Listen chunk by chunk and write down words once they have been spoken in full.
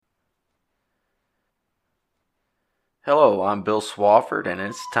Hello, I'm Bill Swafford, and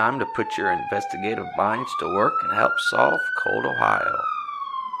it's time to put your investigative minds to work and help solve Cold Ohio.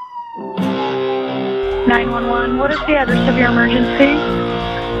 911, what is the address of your emergency?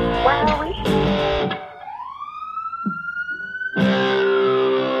 Where are we?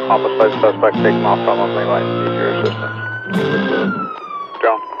 Homicide suspect taking off from a main line. Need your assistance.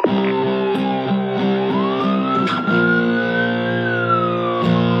 Drone.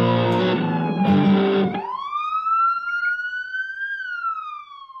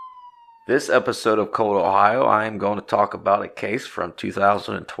 This episode of Cold Ohio, I am going to talk about a case from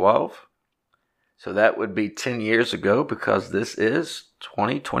 2012. So that would be 10 years ago because this is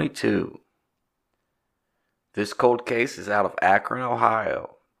 2022. This cold case is out of Akron,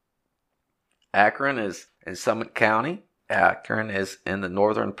 Ohio. Akron is in Summit County. Akron is in the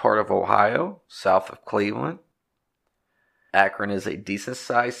northern part of Ohio, south of Cleveland. Akron is a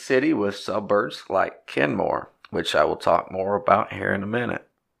decent-sized city with suburbs like Kenmore, which I will talk more about here in a minute.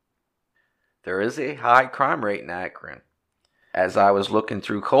 There is a high crime rate in Akron. As I was looking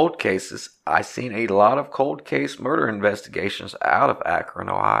through cold cases, I seen a lot of cold case murder investigations out of Akron,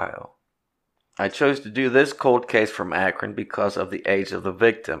 Ohio. I chose to do this cold case from Akron because of the age of the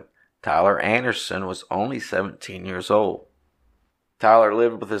victim. Tyler Anderson was only 17 years old. Tyler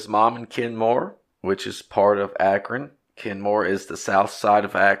lived with his mom in Kenmore, which is part of Akron. Kenmore is the south side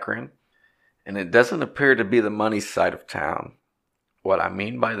of Akron, and it doesn't appear to be the money side of town. What I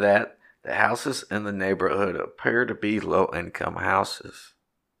mean by that, the houses in the neighborhood appear to be low-income houses.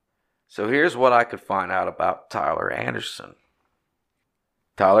 So here's what I could find out about Tyler Anderson.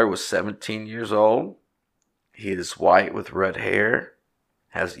 Tyler was 17 years old. He is white with red hair,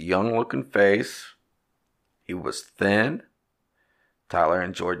 has a young-looking face. He was thin. Tyler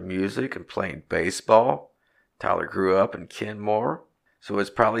enjoyed music and playing baseball. Tyler grew up in Kenmore, so it's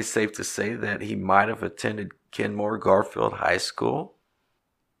probably safe to say that he might have attended Kenmore Garfield High School.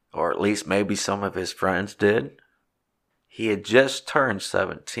 Or at least maybe some of his friends did. He had just turned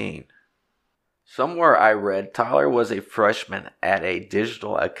 17. Somewhere I read Tyler was a freshman at a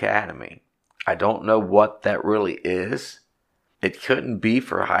digital academy. I don't know what that really is. It couldn't be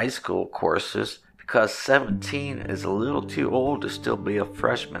for high school courses because 17 is a little too old to still be a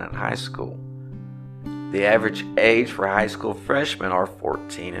freshman in high school. The average age for high school freshmen are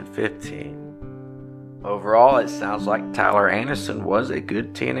 14 and 15. Overall, it sounds like Tyler Anderson was a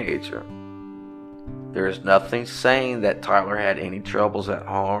good teenager. There is nothing saying that Tyler had any troubles at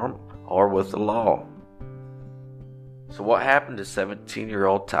home or with the law. So what happened to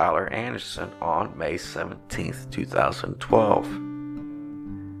 17-year-old Tyler Anderson on May 17th, 2012?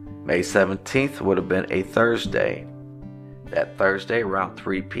 May 17th would have been a Thursday. That Thursday around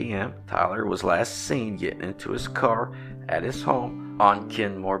 3 p.m., Tyler was last seen getting into his car at his home on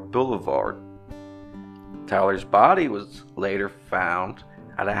Kenmore Boulevard. Tyler's body was later found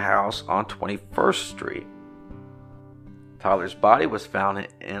at a house on 21st Street. Tyler's body was found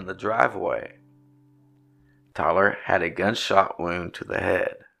in the driveway. Tyler had a gunshot wound to the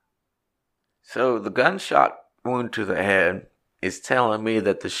head. So the gunshot wound to the head is telling me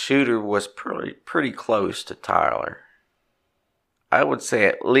that the shooter was pretty close to Tyler. I would say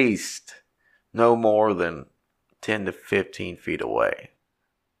at least no more than 10 to 15 feet away.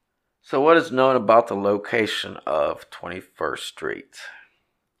 So what is known about the location of 21st Street?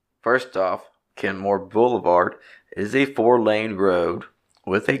 First off, Kenmore Boulevard is a 4-lane road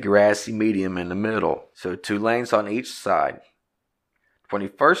with a grassy median in the middle, so 2 lanes on each side.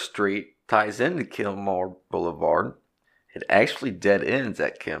 21st Street ties into Kenmore Boulevard. It actually dead ends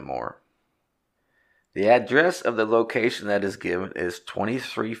at Kenmore. The address of the location that is given is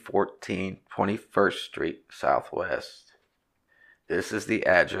 2314 21st Street Southwest. This is the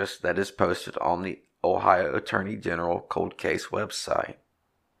address that is posted on the Ohio Attorney General Cold Case website.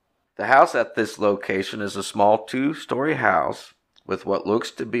 The house at this location is a small 2-story house with what looks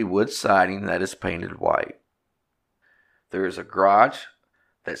to be wood siding that is painted white. There is a garage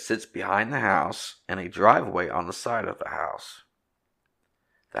that sits behind the house and a driveway on the side of the house.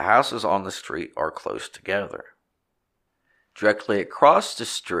 The houses on the street are close together. Directly across the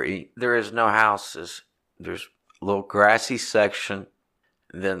street, there is no houses. There's a little grassy section.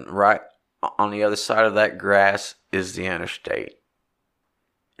 Then right on the other side of that grass is the interstate.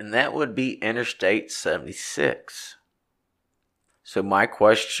 And that would be Interstate 76. So my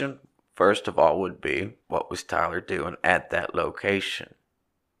question, first of all, would be, what was Tyler doing at that location?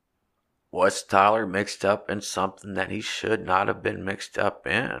 Was Tyler mixed up in something that he should not have been mixed up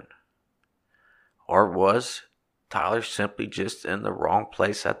in? Or was Tyler simply just in the wrong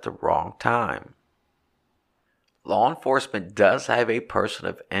place at the wrong time? Law enforcement does have a person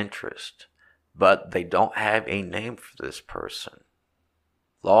of interest. but they don't have a name for this person.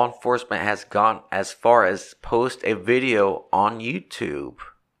 Law enforcement has gone as far as post a video on YouTube,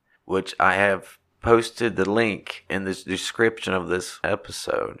 which I have posted the link in the description of this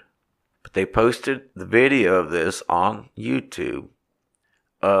episode. But they posted the video of this on YouTube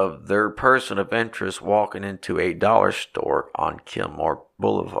of their person of interest walking into a dollar store on Kilmore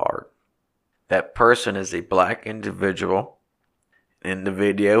Boulevard. That person is a black individual. In the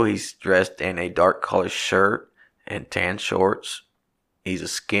video, he's dressed in a dark colored shirt and tan shorts. He's a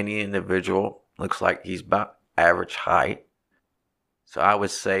skinny individual. Looks like he's about average height. So I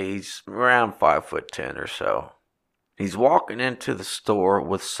would say he's around 5'10" or so. He's walking into the store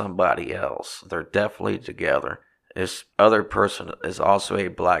with somebody else. They're definitely together. This other person is also a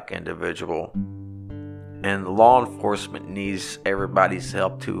black individual. And law enforcement needs everybody's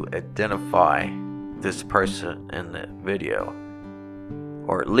help to identify this person in the video.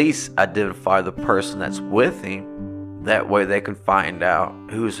 Or at least identify the person that's with him. That way they can find out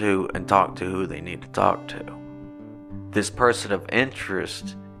who's who and talk to who they need to talk to. This person of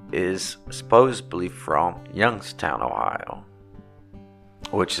interest is supposedly from Youngstown, Ohio,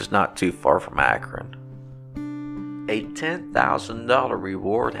 which is not too far from Akron. A $10,000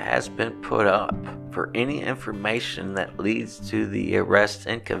 reward has been put up for any information that leads to the arrest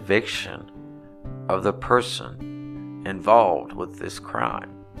and conviction of the person involved with this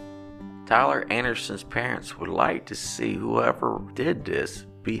crime. Tyler Anderson's parents would like to see whoever did this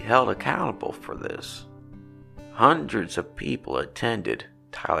be held accountable for this. Hundreds of people attended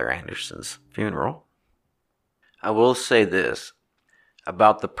Tyler Anderson's funeral. I will say this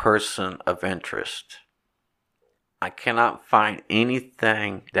about the person of interest. I cannot find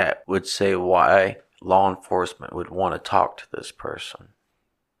anything that would say why law enforcement would want to talk to this person.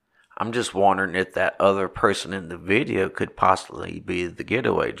 I'm just wondering if that other person in the video could possibly be the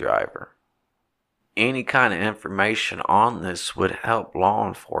getaway driver. Any kind of information on this would help law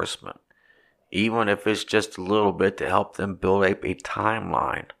enforcement, even if it's just a little bit to help them build up a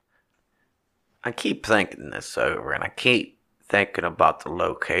timeline. I keep thinking this over, and I keep thinking about the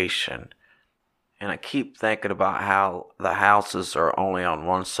location, and I keep thinking about how the houses are only on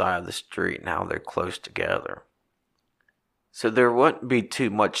one side of the street and how they're close together. So there wouldn't be too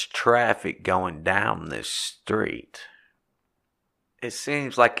much traffic going down this street. It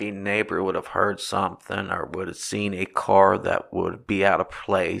seems like a neighbor would have heard something or would have seen a car that would be out of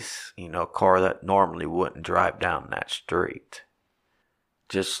place, a car that normally wouldn't drive down that street.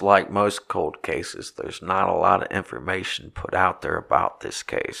 Just like most cold cases, there's not a lot of information put out there about this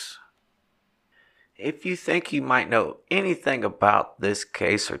case. If you think you might know anything about this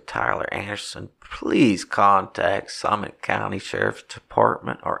case or Tyler Anderson, please contact Summit County Sheriff's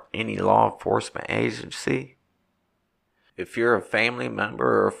Department or any law enforcement agency. If you're a family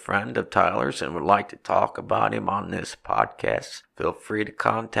member or a friend of Tyler's and would like to talk about him on this podcast, feel free to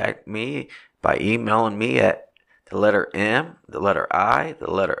contact me by emailing me at the letter M, the letter I,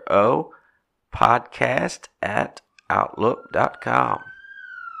 the letter O, podcast@outlook.com.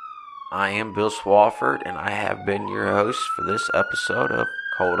 I am Bill Swafford, and I have been your host for this episode of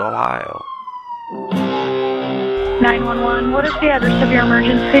Cold Ohio. 911, what is the address of your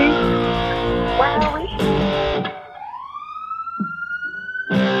emergency? Where are we?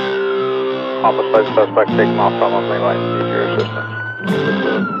 Homicide suspect taken off from him. May I need your assistance?